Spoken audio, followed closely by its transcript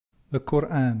The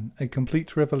Quran, a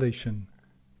complete revelation,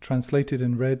 translated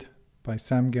and read by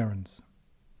Sam Gerrans.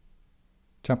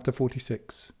 Chapter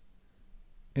 46.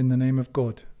 In the name of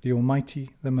God, the Almighty,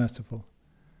 the Merciful.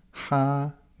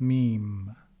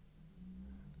 Ha-Mim.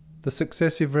 The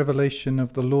successive revelation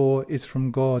of the law is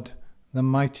from God, the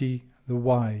Mighty, the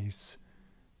Wise.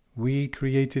 We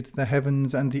created the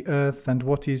heavens and the earth and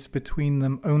what is between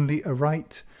them only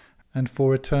aright and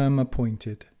for a term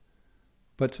appointed.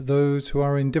 But those who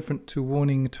are indifferent to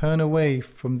warning turn away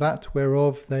from that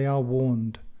whereof they are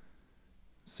warned.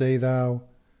 Say thou,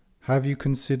 have you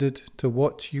considered to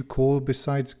what you call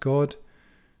besides God?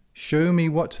 Show me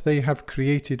what they have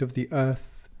created of the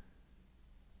earth.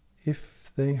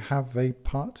 If they have a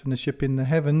partnership in the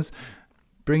heavens,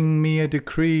 bring me a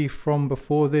decree from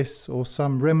before this, or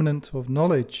some remnant of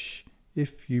knowledge,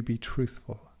 if you be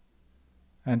truthful.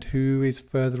 And who is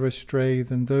further astray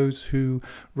than those who,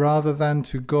 rather than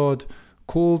to God,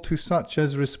 call to such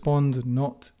as respond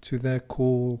not to their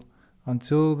call,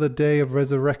 until the day of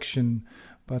resurrection,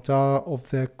 but are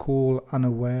of their call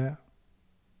unaware?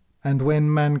 And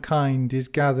when mankind is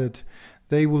gathered,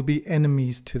 they will be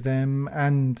enemies to them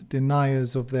and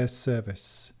deniers of their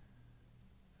service.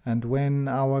 And when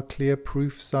our clear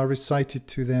proofs are recited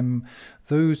to them,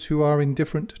 those who are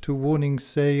indifferent to warning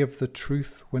say of the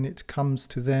truth when it comes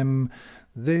to them,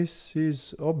 this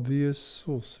is obvious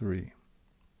sorcery.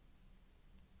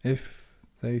 If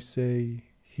they say,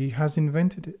 he has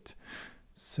invented it,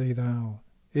 say thou,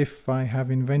 if I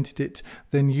have invented it,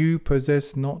 then you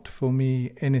possess not for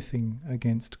me anything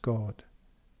against God.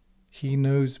 He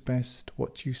knows best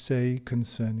what you say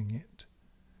concerning it.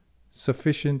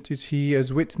 Sufficient is he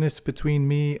as witness between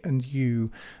me and you,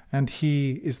 and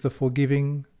he is the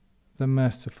forgiving, the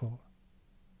merciful.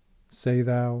 Say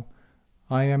thou,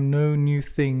 I am no new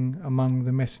thing among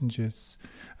the messengers,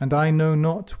 and I know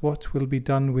not what will be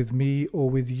done with me or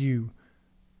with you.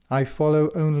 I follow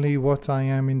only what I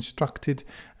am instructed,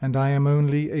 and I am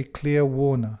only a clear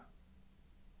warner.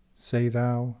 Say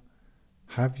thou,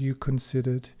 have you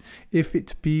considered, if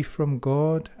it be from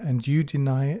God, and you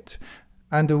deny it,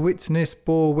 and a witness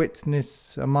bore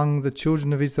witness among the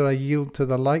children of Israel to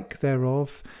the like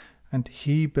thereof, and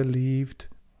he believed,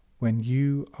 when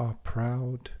you are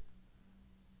proud.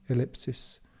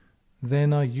 Ellipsis.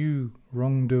 Then are you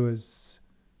wrongdoers.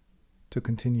 To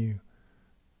continue.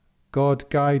 God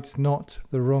guides not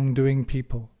the wrongdoing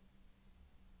people.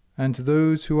 And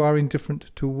those who are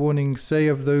indifferent to warning say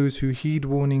of those who heed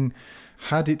warning,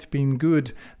 had it been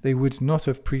good, they would not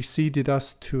have preceded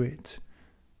us to it.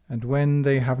 And when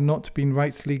they have not been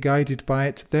rightly guided by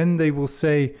it, then they will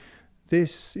say,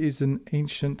 this is an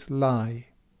ancient lie.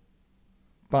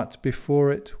 But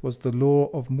before it was the law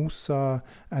of Musa,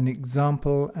 an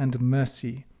example and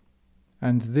mercy.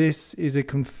 And this is a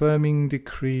confirming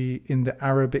decree in the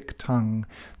Arabic tongue,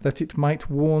 that it might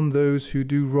warn those who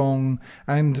do wrong,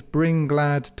 and bring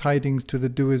glad tidings to the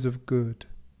doers of good.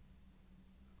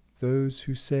 Those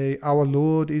who say, our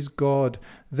Lord is God,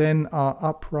 then are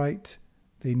upright.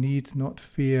 They need not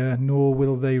fear, nor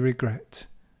will they regret.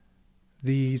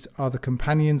 These are the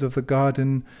companions of the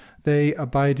garden, they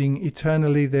abiding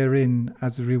eternally therein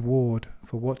as a reward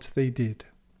for what they did.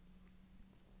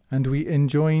 And we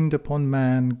enjoined upon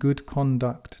man good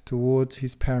conduct towards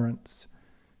his parents.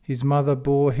 His mother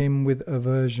bore him with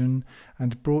aversion,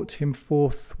 and brought him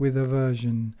forth with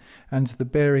aversion, and the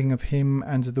bearing of him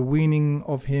and the weaning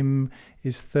of him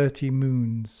is 30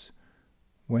 moons.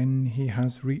 When he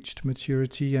has reached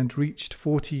maturity and reached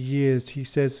 40 years, he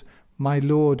says, my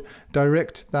Lord,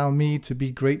 direct thou me to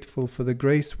be grateful for the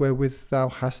grace wherewith thou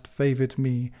hast favoured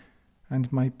me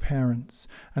and my parents,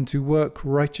 and to work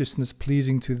righteousness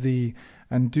pleasing to thee,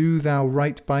 and do thou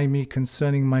right by me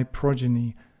concerning my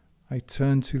progeny. I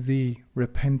turn to thee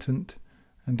repentant,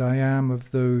 and I am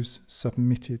of those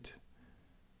submitted.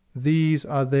 These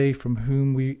are they from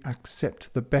whom we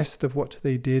accept the best of what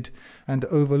they did, and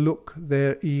overlook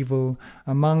their evil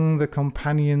among the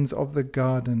companions of the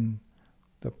garden,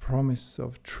 the promise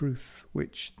of truth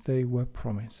which they were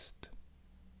promised.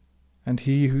 And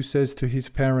he who says to his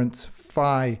parents,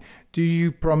 fie, do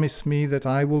you promise me that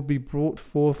I will be brought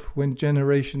forth when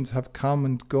generations have come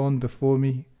and gone before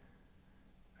me?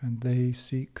 And they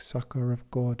seek succour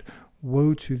of God.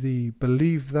 Woe to thee,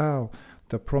 believe thou,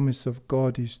 the promise of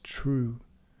God is true.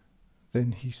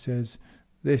 Then he says,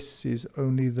 this is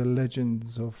only the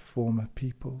legends of former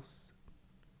peoples.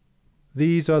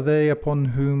 These are they upon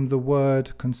whom the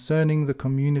word concerning the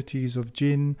communities of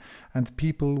jinn and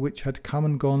people which had come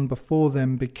and gone before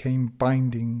them became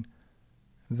binding.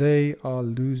 They are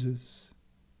losers.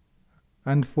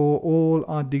 And for all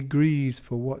are degrees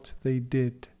for what they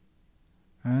did.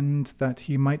 and that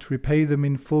he might repay them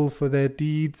in full for their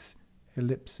deeds,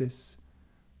 ellipsis,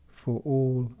 for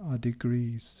all are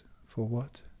degrees for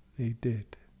what they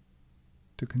did.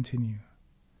 To continue.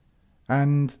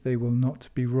 And they will not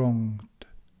be wronged.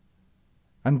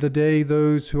 And the day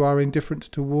those who are indifferent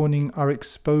to warning are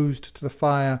exposed to the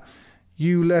fire,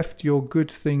 you left your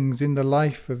good things in the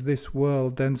life of this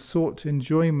world and sought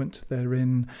enjoyment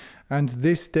therein, and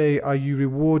this day are you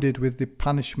rewarded with the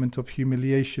punishment of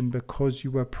humiliation because you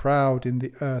were proud in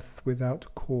the earth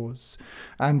without cause,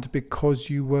 and because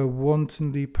you were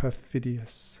wantonly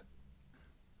perfidious.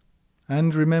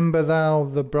 And remember thou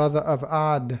the brother of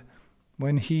Ad,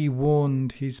 when he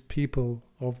warned his people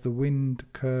of the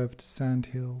wind-curved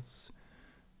sandhills.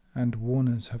 And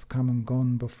warners have come and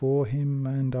gone before him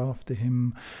and after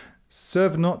him.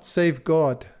 Serve not save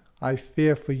God. I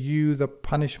fear for you the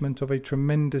punishment of a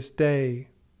tremendous day.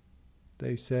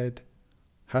 They said,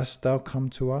 Hast thou come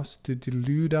to us to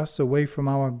delude us away from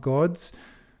our gods?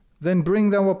 Then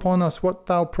bring thou upon us what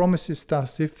thou promisest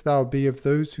us, if thou be of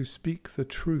those who speak the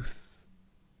truth.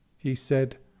 He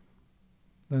said,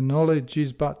 The knowledge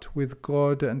is but with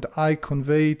God, and I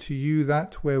convey to you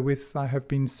that wherewith I have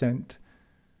been sent.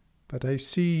 But I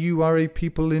see you are a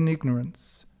people in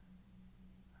ignorance.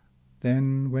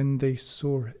 Then when they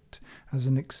saw it as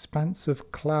an expanse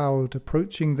of cloud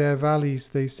approaching their valleys,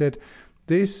 they said,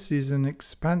 This is an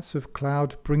expanse of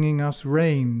cloud bringing us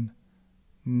rain.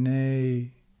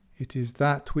 Nay, it is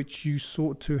that which you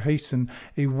sought to hasten,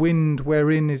 a wind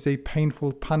wherein is a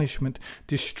painful punishment,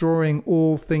 destroying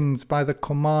all things by the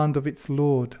command of its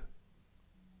Lord.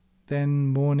 Then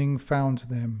morning found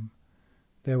them.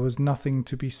 There was nothing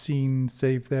to be seen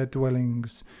save their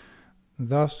dwellings.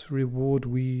 Thus reward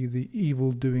we the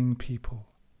evil-doing people.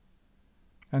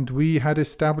 And we had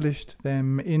established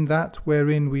them in that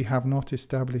wherein we have not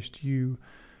established you,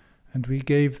 and we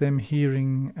gave them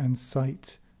hearing and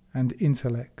sight and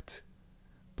intellect.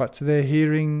 But their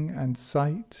hearing and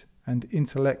sight and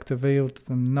intellect availed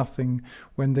them nothing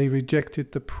when they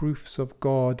rejected the proofs of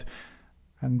God,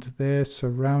 and there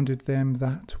surrounded them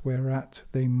that whereat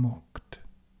they mocked.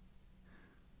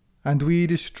 And we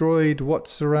destroyed what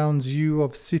surrounds you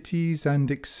of cities,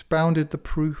 and expounded the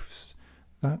proofs,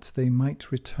 that they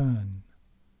might return.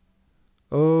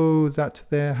 Oh, that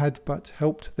there had but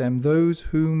helped them those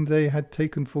whom they had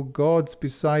taken for gods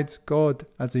besides God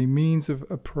as a means of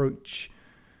approach.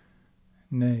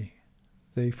 Nay,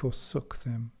 they forsook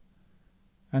them,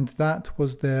 and that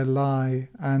was their lie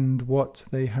and what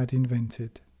they had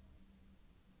invented.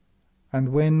 And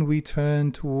when we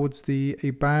turned towards thee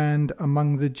a band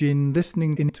among the jinn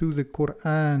listening into the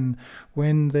Qur'an,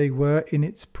 when they were in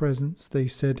its presence, they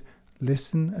said,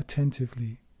 Listen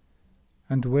attentively.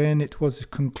 And when it was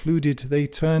concluded, they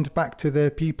turned back to their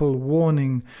people,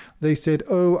 warning. They said,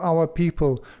 O our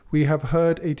people, we have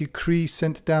heard a decree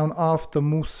sent down after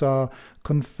Musa,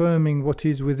 confirming what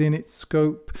is within its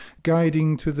scope,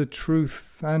 guiding to the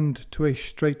truth and to a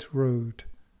straight road.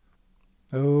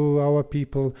 O our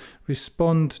people,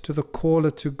 respond to the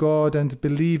caller to God and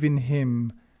believe in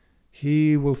him.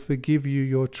 He will forgive you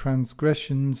your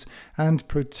transgressions and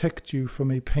protect you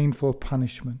from a painful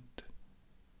punishment.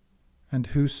 And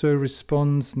whoso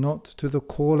responds not to the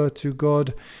caller to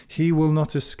God, he will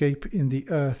not escape in the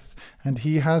earth, and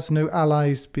he has no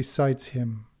allies besides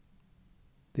him.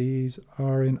 These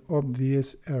are in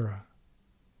obvious error.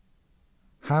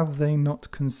 Have they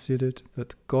not considered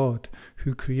that God,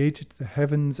 who created the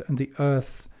heavens and the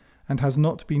earth, and has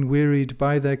not been wearied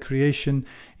by their creation,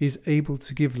 is able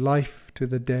to give life to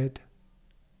the dead?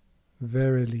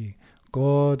 Verily,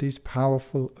 God is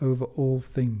powerful over all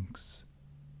things.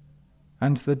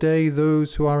 And the day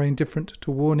those who are indifferent to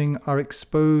warning are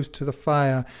exposed to the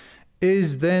fire,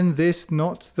 is then this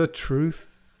not the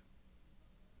truth?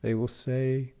 They will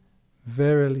say,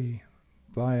 Verily,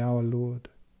 by our Lord.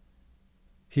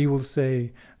 He will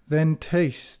say, Then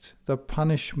taste the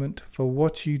punishment for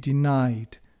what you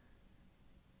denied.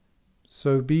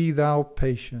 So be thou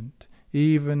patient,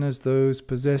 even as those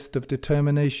possessed of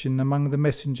determination among the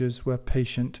messengers were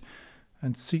patient,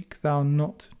 and seek thou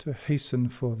not to hasten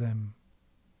for them.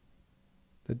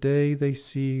 The day they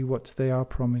see what they are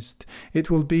promised, it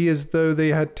will be as though they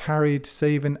had tarried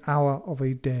save an hour of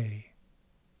a day.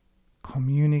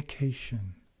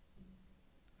 Communication.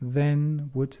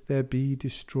 Then would there be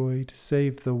destroyed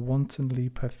save the wantonly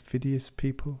perfidious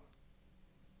people?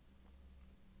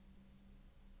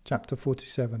 Chapter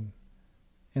 47.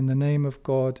 In the name of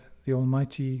God, the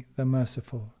Almighty, the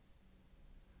Merciful.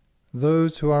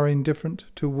 Those who are indifferent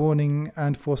to warning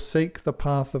and forsake the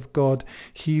path of God,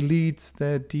 he leads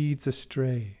their deeds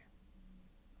astray.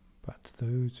 But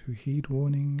those who heed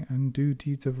warning and do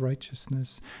deeds of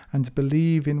righteousness and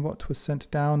believe in what was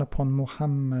sent down upon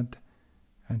Muhammad,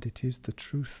 and it is the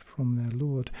truth from their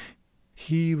Lord,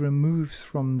 he removes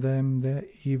from them their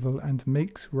evil and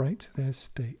makes right their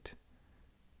state.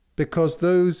 Because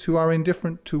those who are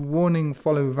indifferent to warning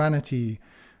follow vanity,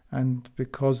 and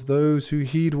because those who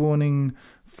heed warning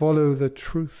follow the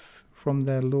truth from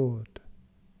their Lord.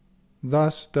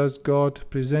 Thus does God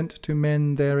present to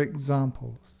men their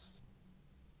examples.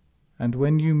 And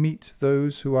when you meet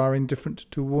those who are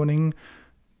indifferent to warning,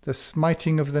 the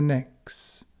smiting of the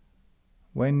necks,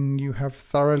 when you have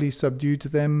thoroughly subdued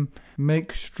them,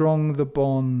 make strong the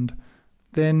bond,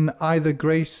 then either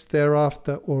grace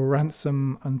thereafter or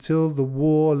ransom until the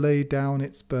war lay down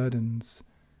its burdens.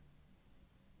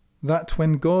 That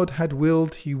when God had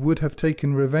willed he would have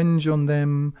taken revenge on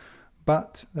them,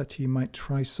 but that he might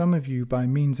try some of you by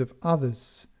means of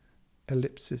others,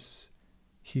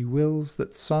 he wills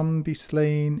that some be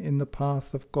slain in the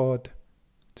path of God,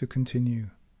 to continue.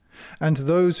 And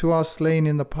those who are slain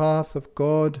in the path of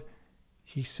God,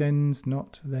 he sends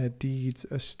not their deeds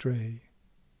astray.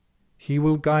 He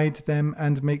will guide them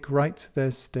and make right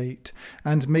their state,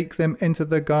 and make them enter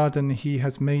the garden he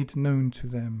has made known to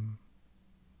them.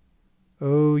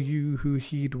 O you who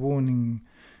heed warning,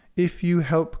 if you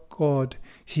help God,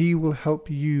 he will help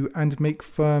you and make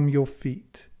firm your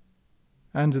feet.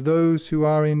 And those who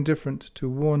are indifferent to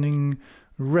warning,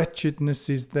 wretchedness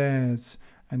is theirs,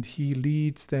 and he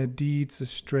leads their deeds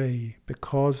astray,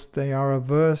 because they are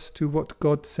averse to what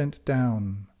God sent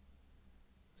down.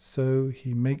 So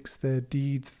he makes their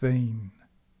deeds vain.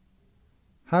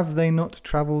 Have they not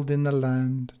travelled in the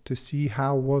land to see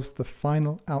how was the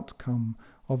final outcome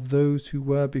of those who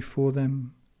were before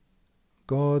them?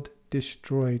 God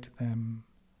destroyed them.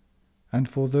 And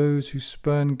for those who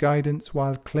spurn guidance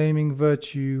while claiming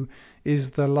virtue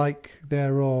is the like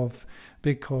thereof,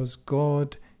 because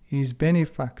God is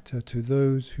benefactor to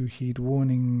those who heed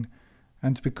warning,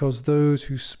 and because those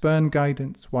who spurn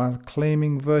guidance while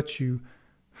claiming virtue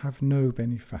have no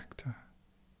benefactor.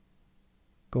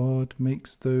 God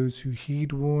makes those who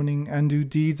heed warning and do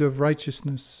deeds of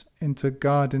righteousness enter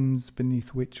gardens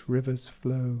beneath which rivers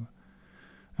flow,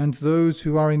 and those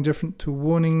who are indifferent to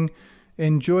warning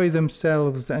enjoy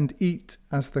themselves and eat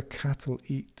as the cattle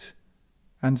eat,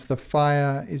 and the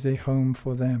fire is a home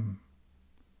for them.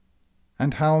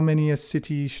 And how many a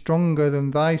city stronger than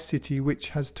thy city which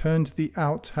has turned thee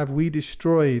out have we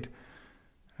destroyed,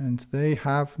 and they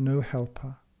have no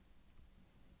helper.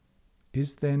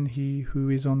 Is then he who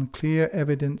is on clear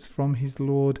evidence from his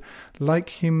Lord like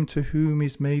him to whom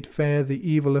is made fair the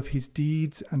evil of his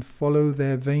deeds and follow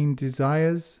their vain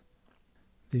desires?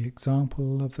 The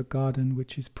example of the garden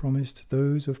which is promised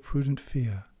those of prudent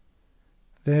fear.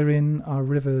 Therein are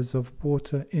rivers of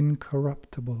water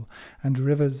incorruptible, and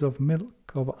rivers of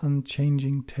milk of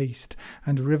unchanging taste,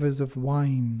 and rivers of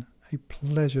wine, a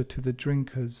pleasure to the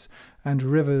drinkers, and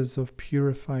rivers of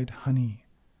purified honey.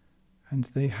 And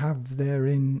they have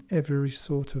therein every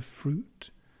sort of fruit,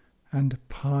 and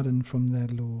pardon from their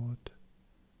Lord.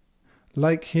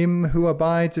 Like him who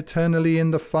abides eternally in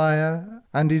the fire,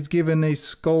 and is given a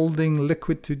scalding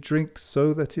liquid to drink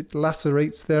so that it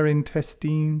lacerates their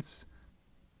intestines.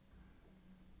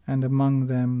 And among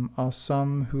them are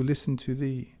some who listen to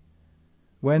thee.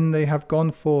 When they have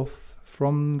gone forth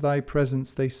from thy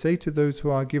presence, they say to those who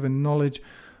are given knowledge,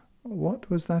 "What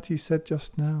was that he said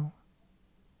just now?"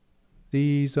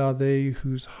 These are they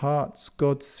whose hearts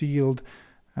God sealed,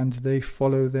 and they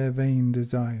follow their vain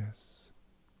desires.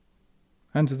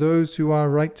 And those who are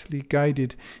rightly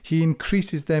guided, he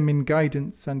increases them in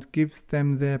guidance and gives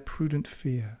them their prudent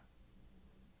fear.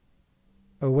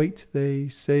 Await they,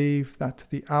 save that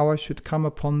the hour should come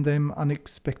upon them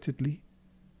unexpectedly,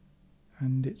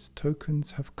 and its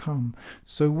tokens have come.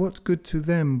 So what good to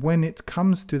them when it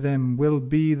comes to them will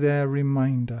be their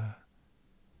reminder?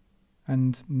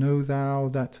 And know thou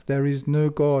that there is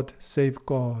no God save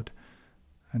God,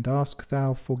 and ask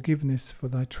thou forgiveness for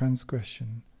thy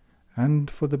transgression,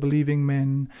 and for the believing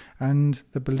men and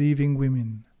the believing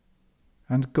women.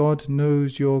 And God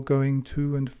knows your going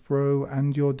to and fro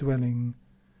and your dwelling.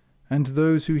 And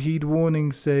those who heed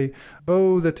warning say,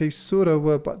 "Oh, that a surah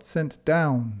were but sent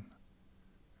down."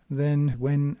 Then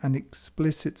when an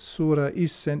explicit surah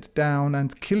is sent down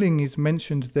and killing is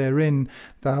mentioned therein,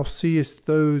 thou seest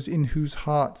those in whose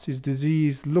hearts is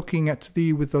disease looking at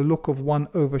thee with the look of one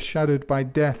overshadowed by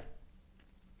death.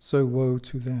 So woe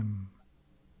to them.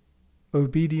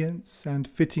 Obedience and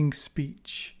fitting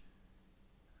speech.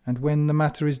 And when the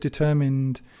matter is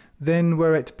determined, then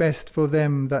were it best for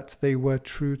them that they were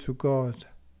true to God.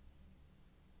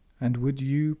 And would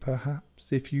you,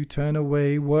 perhaps, if you turn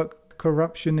away, work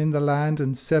corruption in the land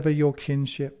and sever your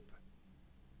kinship?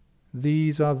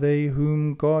 These are they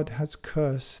whom God has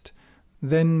cursed,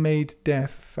 then made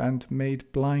deaf and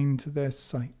made blind their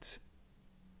sight.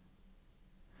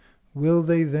 Will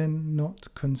they then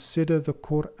not consider the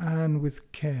Qur'an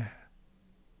with care?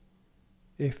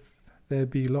 If there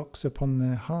be locks upon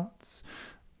their hearts,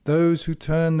 those who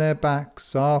turn their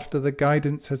backs after the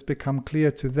guidance has become clear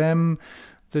to them,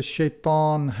 the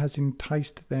shaitan has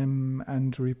enticed them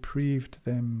and reprieved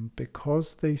them,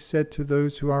 because they said to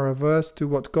those who are averse to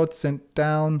what God sent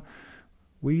down,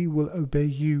 "We will obey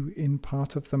you in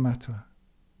part of the matter."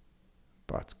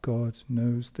 But God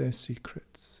knows their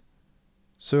secrets.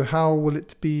 So how will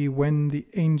it be when the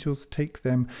angels take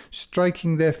them,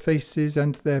 striking their faces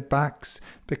and their backs,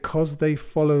 because they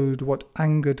followed what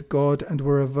angered God and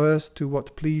were averse to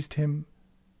what pleased him?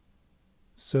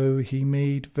 So he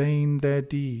made vain their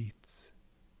deeds.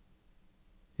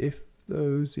 If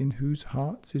those in whose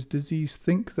hearts is disease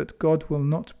think that God will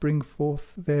not bring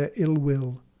forth their ill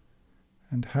will,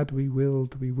 and had we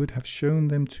willed, we would have shown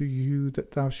them to you,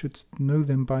 that thou shouldst know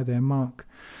them by their mark.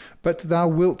 But thou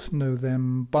wilt know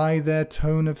them by their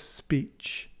tone of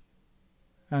speech,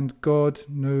 and God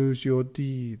knows your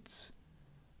deeds.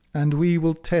 And we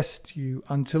will test you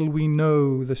until we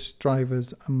know the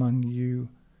strivers among you,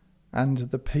 and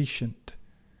the patient,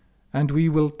 and we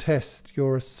will test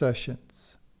your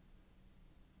assertions.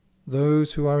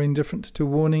 Those who are indifferent to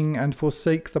warning and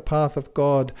forsake the path of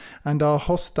God and are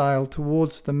hostile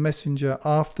towards the messenger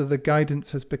after the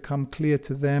guidance has become clear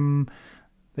to them,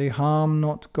 they harm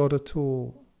not God at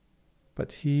all,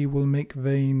 but he will make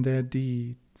vain their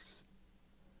deeds.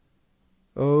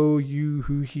 O you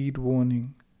who heed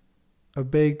warning,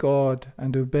 obey God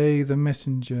and obey the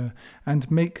messenger,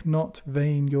 and make not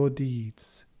vain your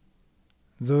deeds.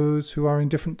 Those who are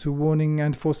indifferent to warning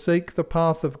and forsake the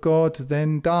path of God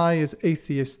then die as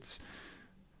atheists.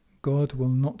 God will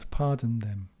not pardon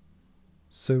them.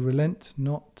 So relent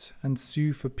not and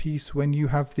sue for peace when you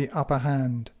have the upper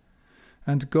hand.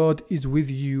 And God is with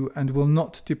you and will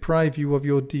not deprive you of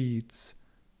your deeds.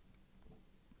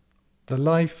 The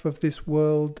life of this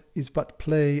world is but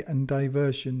play and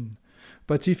diversion.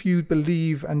 But if you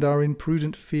believe and are in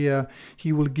prudent fear,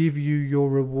 he will give you your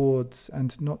rewards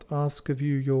and not ask of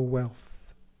you your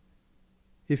wealth.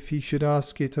 If he should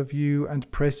ask it of you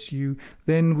and press you,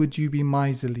 then would you be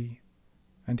miserly,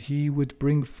 and he would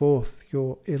bring forth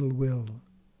your ill will.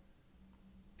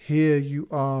 Here you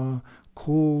are,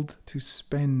 called to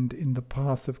spend in the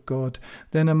path of God.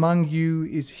 Then among you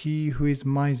is he who is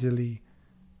miserly,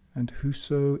 and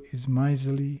whoso is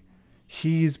miserly,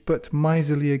 he is but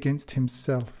miserly against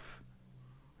himself,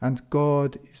 and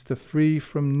God is the free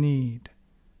from need,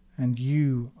 and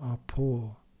you are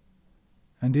poor.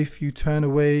 And if you turn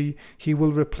away, he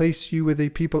will replace you with a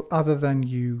people other than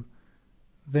you.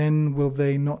 Then will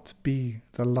they not be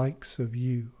the likes of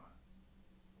you.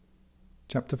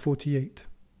 Chapter 48.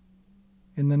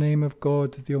 In the name of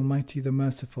God, the Almighty, the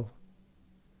Merciful.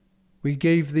 We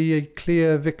gave thee a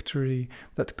clear victory,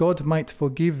 that God might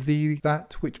forgive thee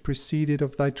that which preceded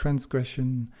of thy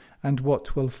transgression, and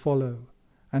what will follow,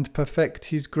 and perfect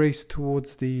his grace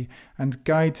towards thee, and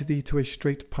guide thee to a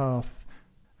straight path,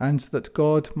 and that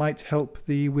God might help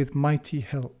thee with mighty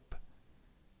help.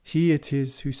 He it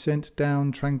is who sent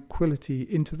down tranquillity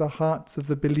into the hearts of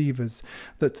the believers,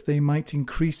 that they might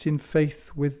increase in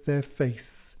faith with their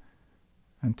faith.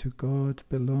 And to God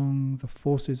belong the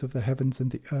forces of the heavens and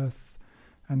the earth,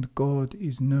 and God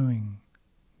is knowing,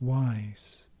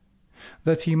 wise,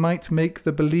 that he might make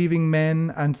the believing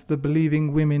men and the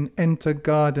believing women enter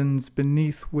gardens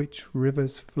beneath which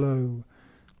rivers flow,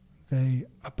 they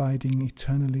abiding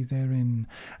eternally therein,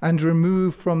 and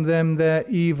remove from them their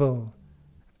evil,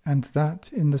 and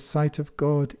that in the sight of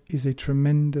God is a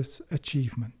tremendous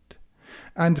achievement,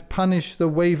 and punish the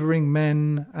wavering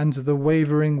men and the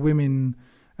wavering women,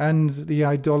 and the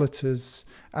idolaters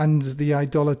and the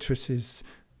idolatresses,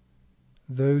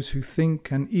 those who think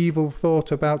an evil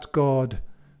thought about God.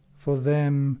 For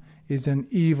them is an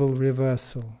evil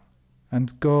reversal,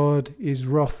 and God is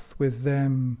wroth with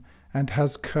them, and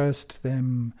has cursed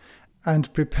them,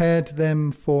 and prepared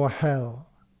them for hell,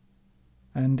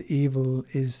 and evil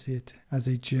is it as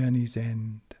a journey's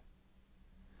end.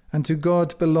 And to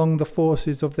God belong the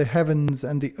forces of the heavens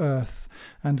and the earth,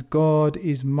 and God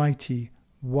is mighty,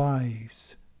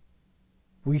 wise.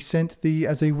 We sent thee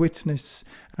as a witness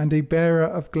and a bearer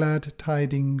of glad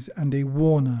tidings and a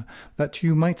warner, that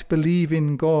you might believe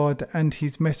in God and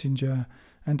his messenger,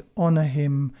 and honour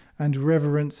him and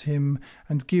reverence him,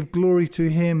 and give glory to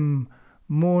him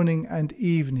morning and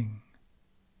evening.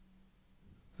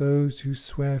 those who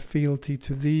swear fealty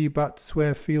to thee but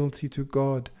swear fealty to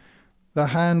God. The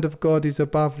hand of God is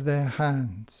above their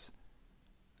hands.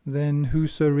 Then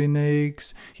whoso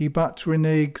reneges, he but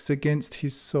reneges against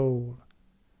his soul.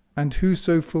 And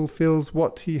whoso fulfills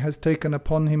what he has taken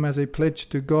upon him as a pledge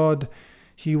to God,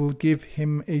 he will give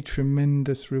him a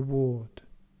tremendous reward.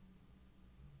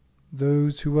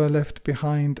 Those who are left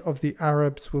behind of the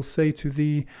Arabs will say to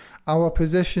thee, Our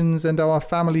possessions and our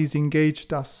families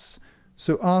engaged us,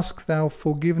 so ask thou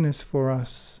forgiveness for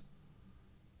us.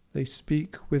 They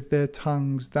speak with their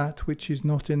tongues that which is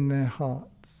not in their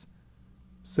hearts.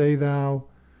 Say thou,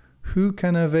 Who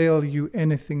can avail you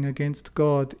anything against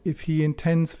God if he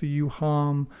intends for you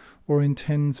harm or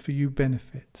intends for you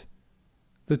benefit?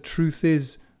 The truth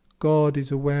is, God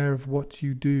is aware of what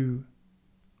you do.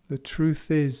 The truth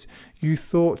is, you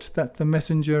thought that the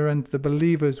messenger and the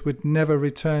believers would never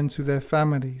return to their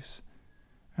families,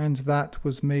 and that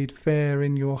was made fair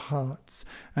in your hearts,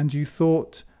 and you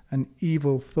thought an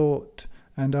evil thought,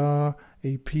 and are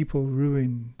a people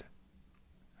ruined.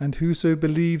 And whoso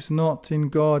believes not in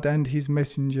God and his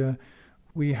messenger,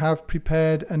 we have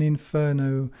prepared an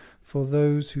inferno for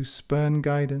those who spurn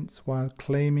guidance while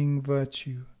claiming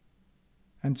virtue.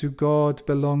 And to God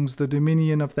belongs the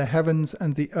dominion of the heavens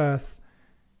and the earth.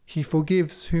 He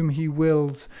forgives whom he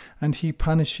wills, and he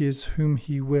punishes whom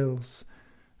he wills.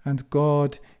 And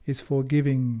God is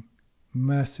forgiving,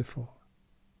 merciful.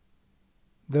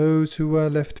 Those who were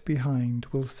left behind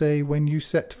will say when you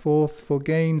set forth for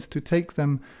gains to take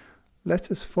them,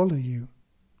 Let us follow you.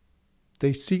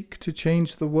 They seek to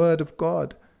change the word of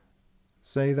God.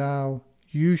 Say thou,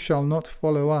 You shall not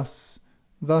follow us.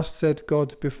 Thus said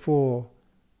God before.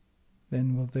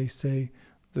 Then will they say,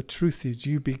 The truth is,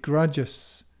 you begrudge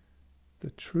us. The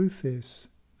truth is,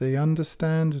 they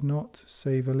understand not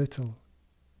save a little.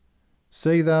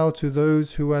 Say thou to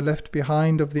those who are left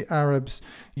behind of the Arabs,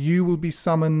 You will be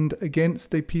summoned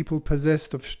against a people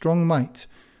possessed of strong might.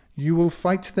 You will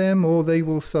fight them, or they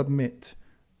will submit.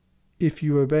 If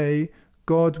you obey,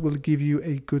 God will give you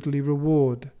a goodly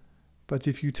reward. But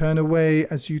if you turn away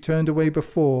as you turned away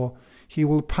before, he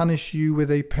will punish you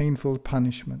with a painful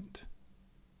punishment.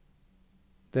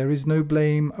 There is no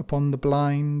blame upon the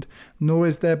blind, nor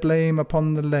is there blame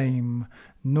upon the lame,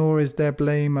 nor is there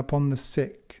blame upon the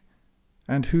sick.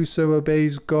 And whoso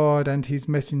obeys God and his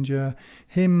messenger,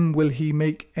 him will he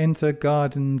make enter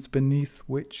gardens beneath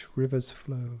which rivers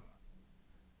flow.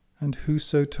 And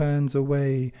whoso turns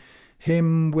away,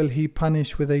 him will he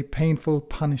punish with a painful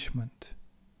punishment.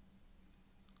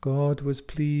 God was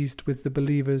pleased with the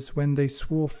believers when they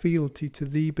swore fealty to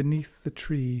thee beneath the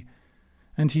tree,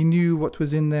 and he knew what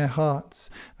was in their hearts,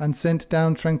 and sent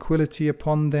down tranquillity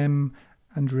upon them,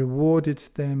 and rewarded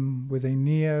them with a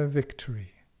near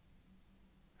victory.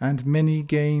 And many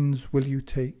gains will you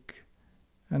take,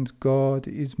 and God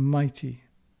is mighty,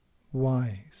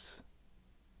 wise.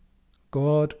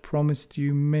 God promised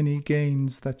you many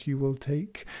gains that you will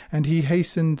take, and he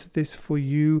hastened this for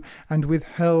you, and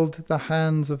withheld the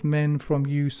hands of men from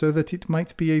you, so that it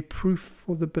might be a proof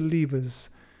for the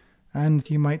believers, and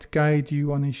he might guide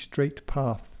you on a straight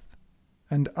path.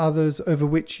 And others over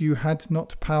which you had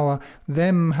not power,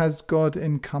 them has God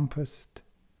encompassed.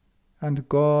 And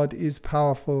God is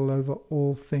powerful over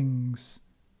all things.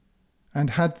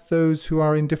 And had those who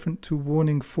are indifferent to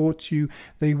warning fought you,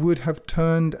 they would have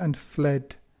turned and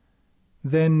fled.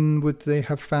 Then would they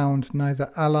have found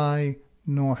neither ally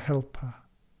nor helper.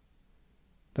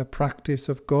 The practice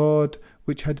of God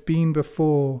which had been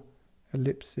before,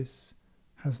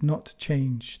 has not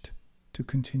changed to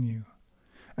continue,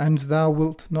 and thou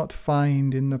wilt not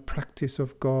find in the practice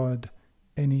of God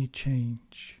any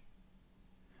change.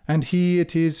 And he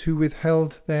it is who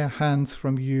withheld their hands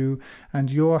from you,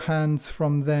 and your hands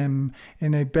from them,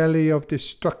 in a belly of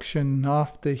destruction,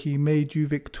 after he made you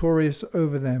victorious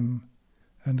over them.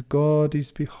 And God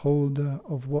is beholder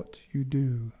of what you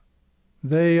do.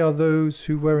 They are those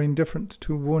who were indifferent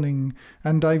to warning,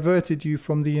 and diverted you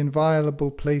from the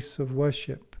inviolable place of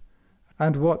worship.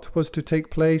 And what was to take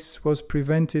place was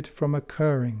prevented from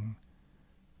occurring.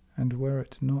 And were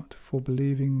it not for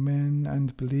believing men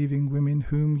and believing women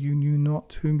whom you knew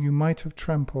not, whom you might have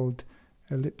trampled,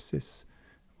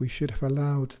 we should have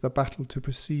allowed the battle to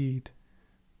proceed,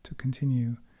 to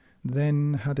continue.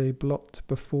 Then had a blot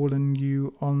befallen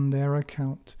you on their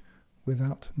account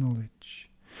without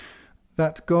knowledge,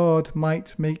 that God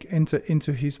might make enter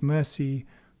into his mercy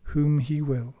whom he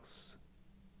wills.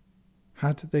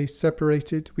 Had they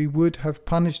separated, we would have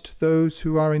punished those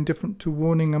who are indifferent to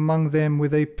warning among them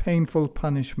with a painful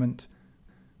punishment.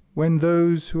 When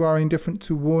those who are indifferent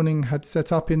to warning had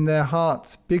set up in their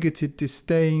hearts bigoted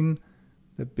disdain,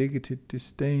 the bigoted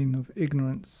disdain of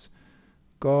ignorance,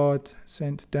 God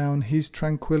sent down his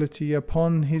tranquility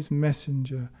upon his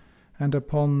messenger and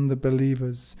upon the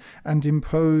believers, and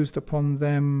imposed upon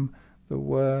them the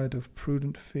word of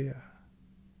prudent fear.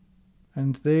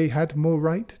 And they had more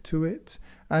right to it,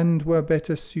 and were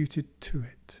better suited to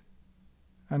it.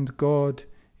 And God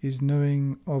is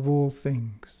knowing of all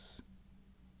things.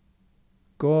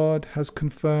 God has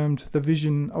confirmed the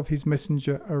vision of his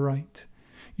messenger aright.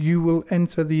 You will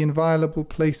enter the inviolable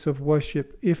place of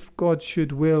worship, if God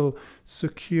should will,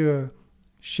 secure,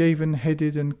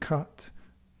 shaven-headed and cut,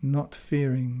 not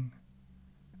fearing.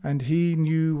 And he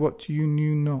knew what you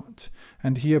knew not,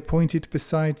 and he appointed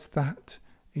besides that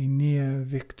a near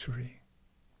victory.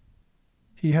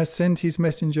 He has sent his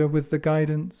messenger with the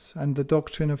guidance and the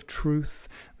doctrine of truth,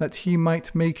 that he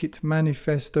might make it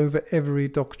manifest over every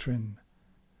doctrine.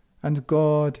 And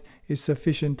God is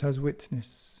sufficient as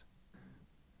witness.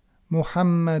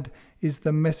 Muhammad is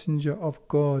the messenger of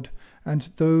God, and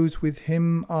those with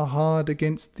him are hard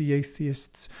against the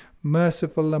atheists,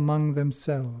 merciful among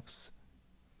themselves.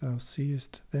 Thou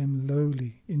seest them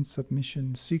lowly in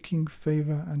submission, seeking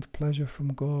favour and pleasure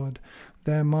from God,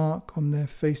 their mark on their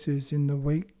faces in the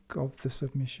wake of the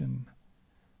submission.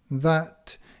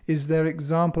 That is their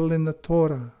example in the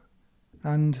Torah,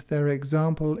 and their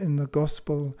example in the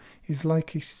Gospel is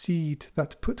like a seed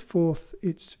that put forth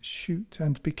its shoot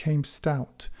and became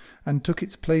stout, and took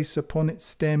its place upon its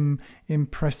stem,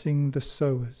 impressing the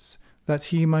sowers, that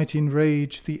he might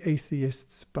enrage the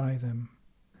atheists by them.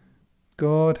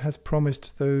 God has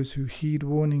promised those who heed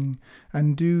warning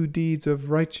and do deeds of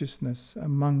righteousness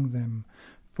among them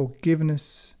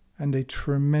forgiveness and a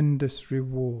tremendous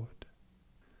reward.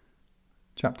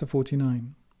 Chapter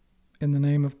 49. In the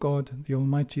name of God, the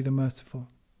Almighty, the Merciful.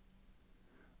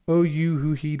 O you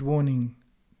who heed warning,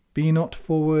 be not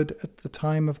forward at the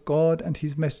time of God and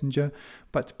his messenger,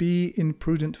 but be in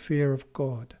prudent fear of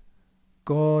God.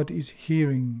 God is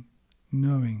hearing,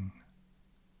 knowing.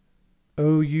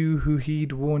 O you who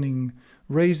heed warning,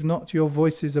 raise not your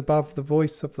voices above the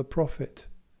voice of the prophet,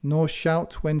 nor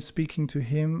shout when speaking to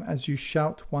him as you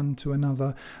shout one to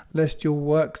another, lest your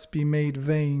works be made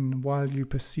vain while you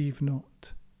perceive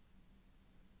not.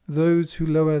 Those who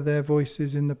lower their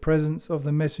voices in the presence of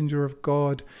the messenger of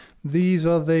God, these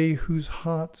are they whose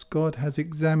hearts God has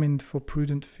examined for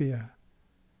prudent fear.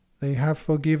 They have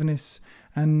forgiveness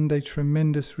and a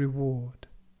tremendous reward.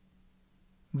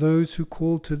 Those who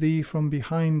call to thee from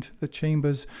behind the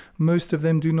chambers, most of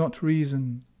them do not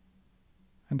reason.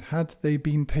 And had they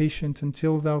been patient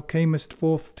until thou camest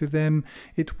forth to them,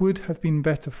 it would have been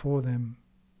better for them.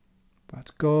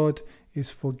 But God is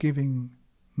forgiving,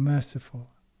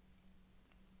 merciful.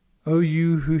 O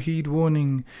you who heed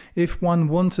warning, if one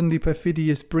wantonly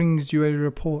perfidious brings you a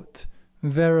report,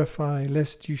 verify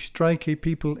lest you strike a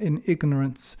people in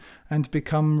ignorance and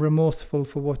become remorseful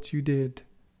for what you did.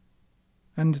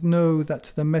 And know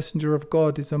that the messenger of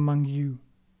God is among you.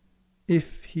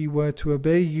 If he were to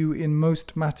obey you in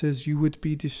most matters, you would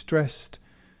be distressed.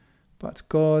 But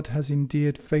God has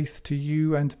endeared faith to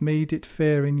you and made it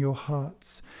fair in your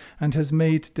hearts, and has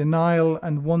made denial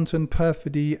and wanton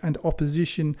perfidy and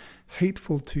opposition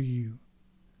hateful to you.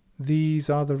 These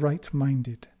are the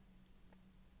right-minded.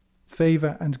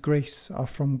 Favour and grace are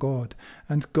from God,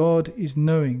 and God is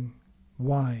knowing,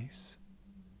 wise.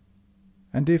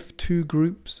 And if two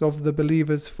groups of the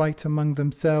believers fight among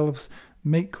themselves,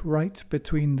 make right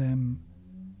between them.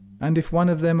 And if one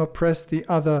of them oppress the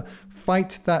other,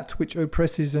 fight that which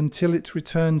oppresses until it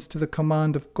returns to the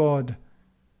command of God.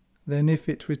 Then if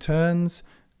it returns,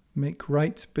 make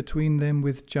right between them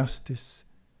with justice,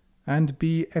 and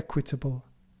be equitable.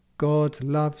 God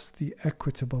loves the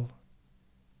equitable.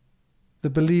 The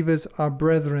believers are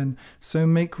brethren, so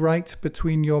make right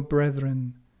between your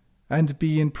brethren, and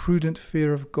be in prudent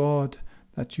fear of God,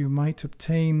 that you might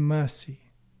obtain mercy.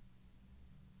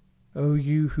 O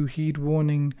you who heed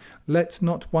warning, let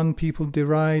not one people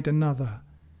deride another.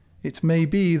 It may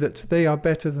be that they are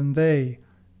better than they,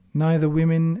 neither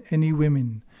women any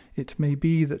women. It may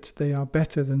be that they are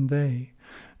better than they.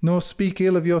 Nor speak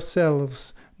ill of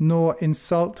yourselves, nor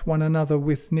insult one another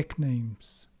with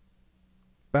nicknames.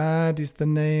 Bad is the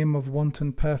name of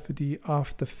wanton perfidy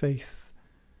after faith.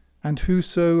 And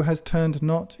whoso has turned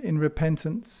not in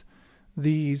repentance,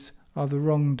 these are the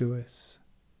wrongdoers.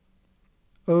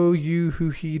 O you who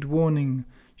heed warning,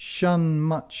 shun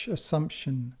much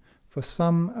assumption, for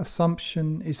some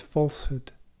assumption is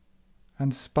falsehood.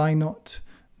 And spy not,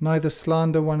 neither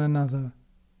slander one another.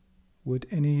 Would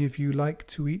any of you like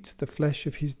to eat the flesh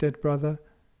of his dead brother?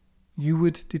 You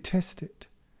would detest it.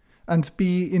 And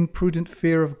be in prudent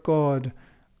fear of God.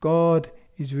 God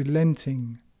is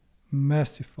relenting,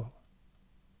 merciful.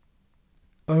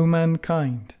 O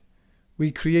mankind,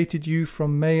 we created you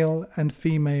from male and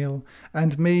female,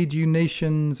 and made you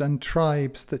nations and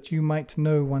tribes that you might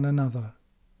know one another.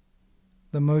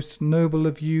 The most noble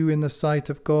of you in the sight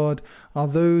of God are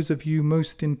those of you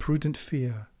most in prudent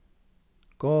fear.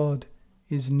 God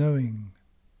is knowing,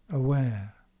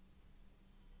 aware.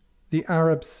 The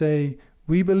Arabs say,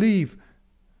 "We believe."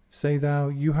 Say thou,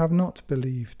 "You have not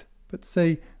believed," but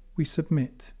say, "We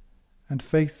submit," and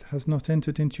faith has not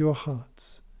entered into your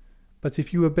hearts. But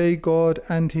if you obey God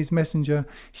and his messenger,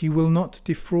 he will not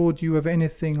defraud you of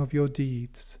anything of your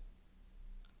deeds.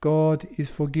 God is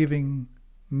forgiving,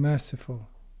 merciful.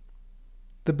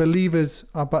 The believers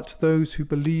are but those who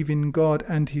believe in God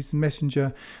and his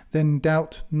messenger, then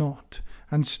doubt not,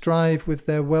 and strive with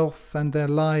their wealth and their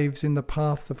lives in the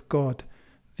path of God.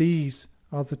 These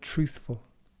are the truthful.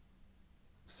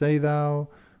 Say thou,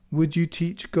 "Would you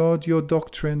teach God your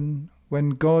doctrine,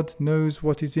 when God knows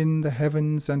what is in the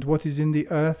heavens and what is in the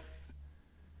earth?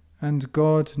 And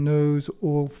God knows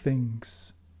all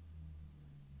things."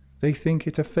 They think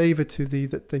it a favour to thee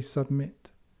that they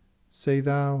submit. Say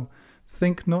thou,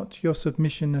 "Think not your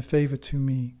submission a favour to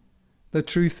me." The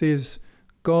truth is,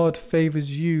 God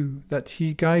favours you, that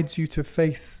he guides you to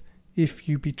faith if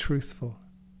you be truthful.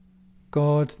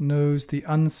 God knows the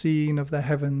unseen of the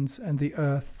heavens and the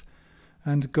earth,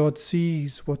 and God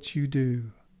sees what you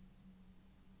do.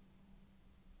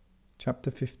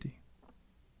 Chapter 50.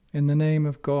 In the name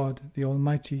of God, the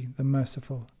Almighty, the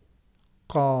Merciful.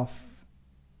 Qaf.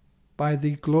 By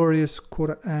the glorious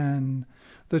Qur'an,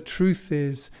 the truth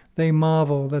is, they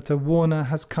marvel that a warner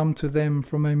has come to them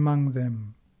from among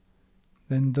them.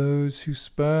 Then those who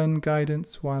spurn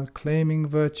guidance while claiming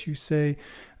virtue say,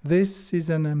 "This is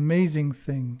an amazing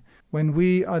thing. When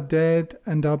we are dead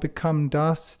and are become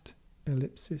dust,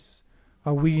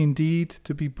 are we indeed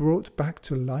to be brought back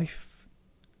to life?"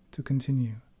 To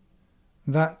continue.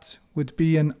 That would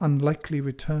be an unlikely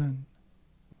return.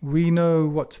 We know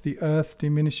what the earth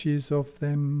diminishes of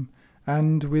them,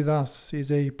 and with us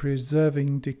is a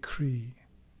preserving decree.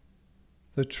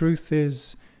 The truth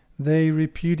is, they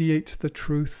repudiate the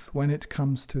truth when it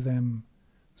comes to them,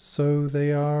 so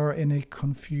they are in a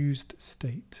confused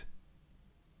state.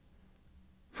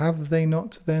 Have they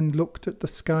not then looked at the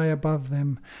sky above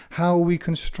them, how we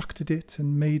constructed it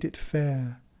and made it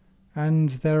fair, and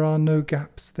there are no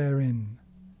gaps therein?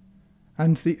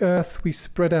 And the earth we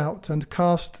spread out, and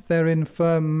cast therein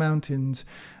firm mountains,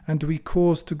 and we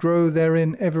caused to grow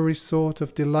therein every sort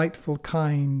of delightful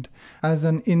kind, as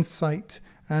an insight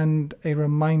and a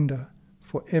reminder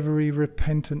for every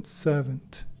repentant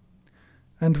servant.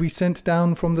 And we sent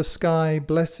down from the sky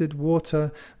blessed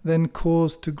water, then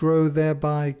caused to grow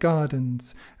thereby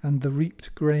gardens, and the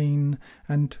reaped grain,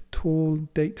 and tall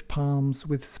date palms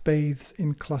with spathes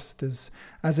in clusters,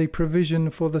 as a provision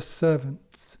for the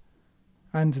servants.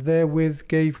 And therewith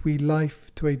gave we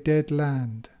life to a dead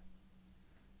land.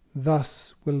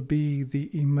 Thus will be the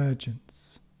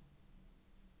emergence.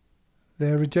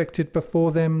 There rejected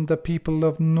before them the people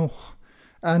of Nuh,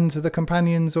 and the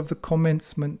companions of the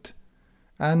commencement,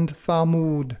 and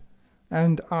Thamud,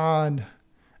 and Ad,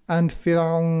 and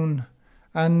Fir'aun,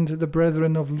 and the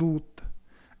brethren of Lut,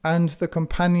 and the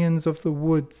companions of the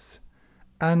woods,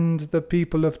 and the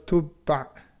people of Tubba.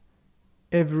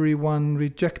 Every one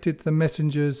rejected the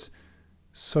messengers,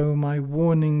 so my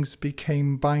warnings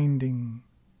became binding.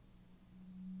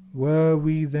 Were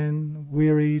we then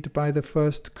wearied by the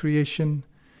first creation?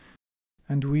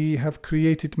 And we have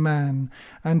created man,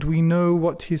 and we know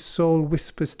what his soul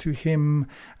whispers to him,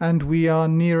 and we are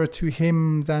nearer to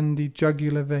him than the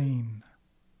jugular vein.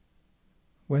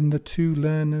 When the two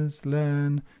learners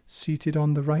learn, seated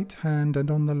on the right hand and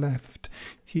on the left,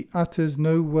 he utters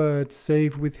no word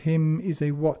save with him is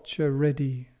a watcher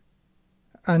ready.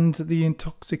 And the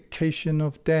intoxication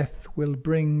of death will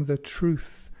bring the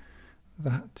truth.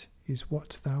 That is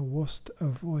what thou wast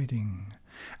avoiding.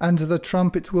 And the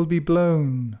trumpet will be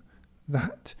blown.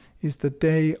 That is the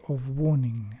day of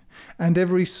warning. And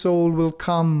every soul will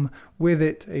come, with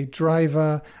it a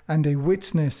driver and a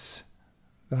witness.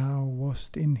 Thou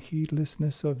wast in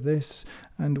heedlessness of this,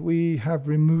 and we have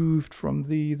removed from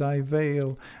thee thy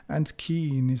veil, and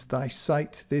keen is thy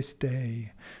sight this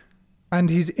day. And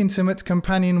his intimate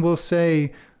companion will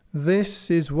say,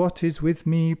 "This is what is with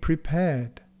me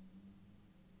prepared."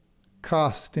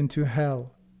 Cast into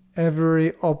hell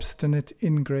every obstinate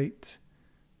ingrate,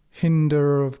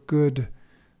 hinderer of good,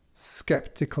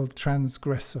 skeptical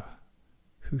transgressor,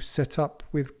 who set up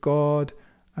with God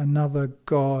another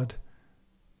God.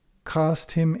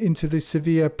 Cast him into the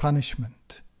severe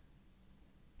punishment.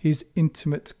 His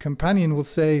intimate companion will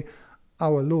say,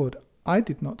 "Our Lord, I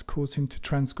did not cause him to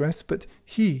transgress, but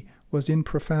he was in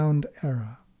profound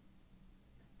error."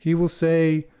 He will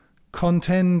say,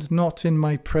 "Contend not in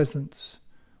my presence,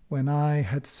 when I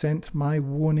had sent my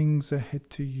warnings ahead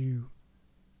to you.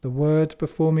 The word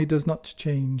before me does not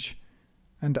change,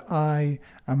 and I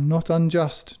am not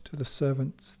unjust to the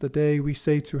servants. The day we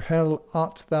say to hell,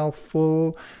 'Art thou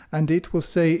full?' and it will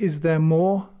say, 'Is there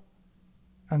more?'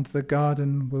 And the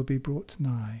garden will be brought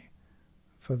nigh,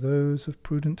 for those of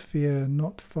prudent fear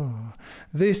not far.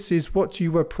 This is what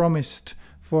you were promised,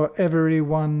 for every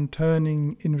one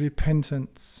turning in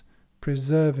repentance,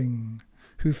 preserving,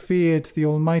 who feared the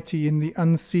Almighty in the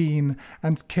unseen,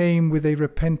 and came with a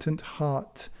repentant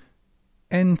heart.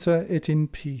 Enter it in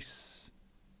peace.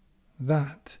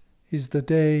 That is the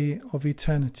day of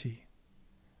eternity.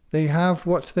 They have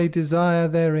what they desire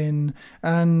therein,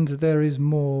 and there is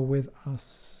more with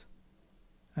us.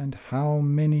 And how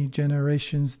many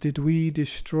generations did we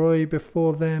destroy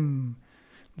before them?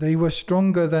 They were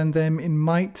stronger than them in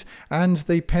might, and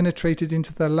they penetrated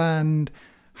into the land.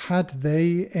 Had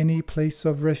they any place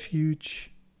of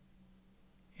refuge?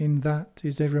 In that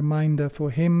is a reminder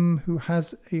for him who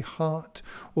has a heart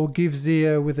or gives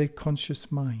ear with a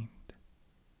conscious mind.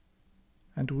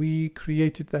 And we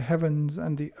created the heavens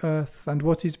and the earth and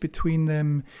what is between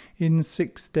them in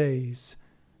 6 days,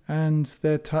 and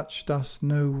there touched us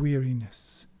no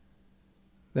weariness.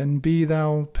 Then be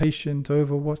thou patient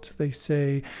over what they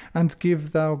say, and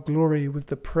give thou glory with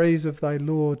the praise of thy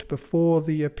Lord before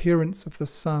the appearance of the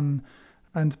sun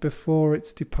and before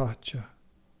its departure.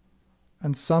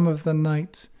 And some of the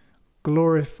night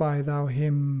glorify thou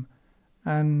him,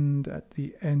 and at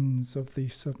the ends of the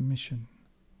submission.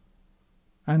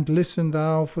 And listen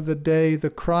thou for the day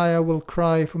the crier will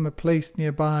cry from a place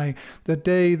nearby, the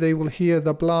day they will hear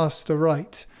the blast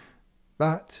aright.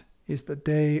 That is the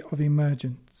day of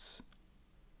emergence.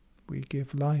 We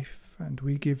give life and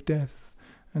we give death,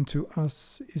 and to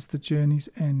us is the journey's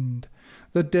end.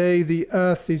 The day the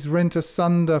earth is rent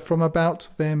asunder from about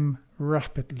them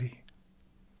rapidly.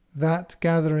 That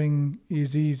gathering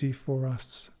is easy for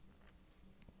us.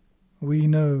 We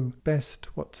know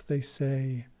best what they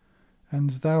say,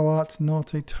 and thou art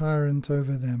not a tyrant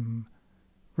over them.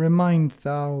 Remind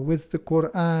thou with the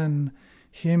Qur'an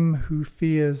him who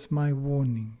fears my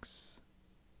warnings.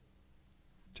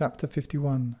 Chapter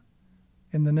 51.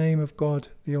 In the name of God,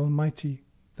 the Almighty,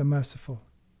 the Merciful.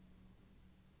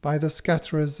 By the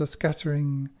scatterers are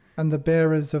scattering, and the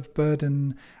bearers of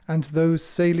burden, and those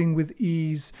sailing with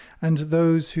ease, and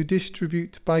those who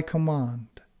distribute by command.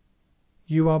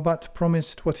 You are but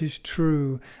promised what is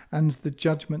true, and the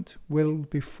judgment will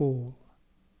befall.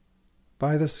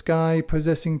 By the sky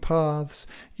possessing paths,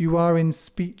 you are in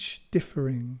speech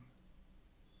differing.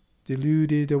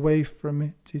 Deluded away from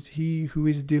it is he who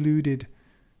is deluded.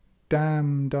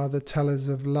 Damned are the tellers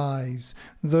of lies,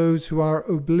 those who are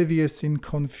oblivious in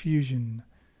confusion.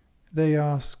 They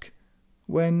ask,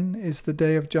 when is the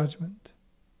day of judgment?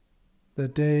 The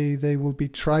day they will be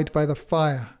tried by the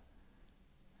fire.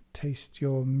 Taste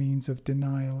your means of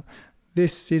denial.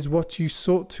 This is what you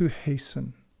sought to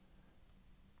hasten.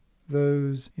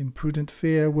 Those in prudent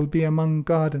fear will be among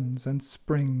gardens and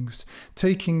springs,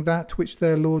 taking that which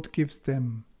their Lord gives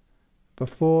them.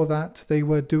 Before that they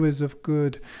were doers of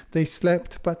good. They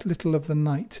slept but little of the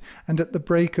night, and at the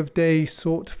break of day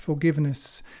sought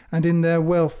forgiveness, and in their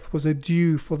wealth was a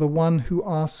due for the one who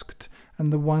asked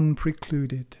and the one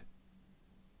precluded.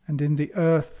 And in the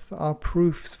earth are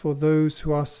proofs for those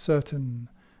who are certain,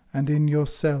 and in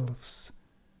yourselves.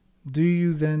 Do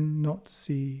you then not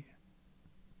see?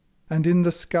 And in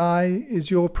the sky is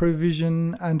your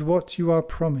provision and what you are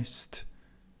promised.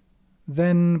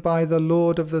 Then by the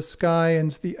Lord of the sky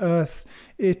and the earth,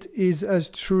 it is as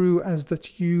true as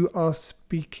that you are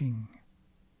speaking.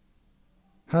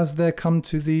 Has there come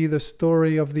to thee the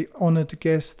story of the honoured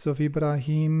guests of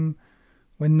Ibrahim,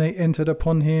 when they entered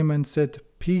upon him and said,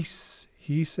 Peace,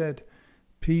 he said,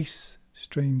 Peace,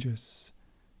 strangers,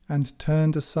 and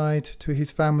turned aside to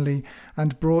his family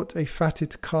and brought a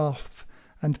fatted calf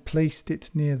and placed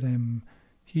it near them.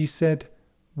 He said,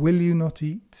 Will you not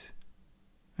eat?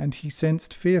 And he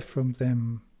sensed fear from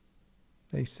them.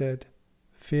 They said,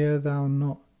 Fear thou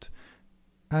not,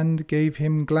 and gave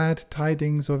him glad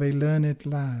tidings of a learned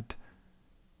lad.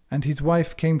 And his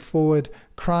wife came forward,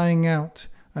 crying out,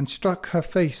 and struck her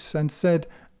face, and said,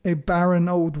 A barren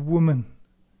old woman.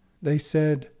 They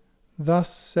said,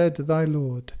 Thus said thy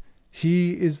Lord,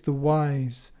 He is the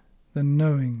wise, the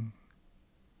knowing.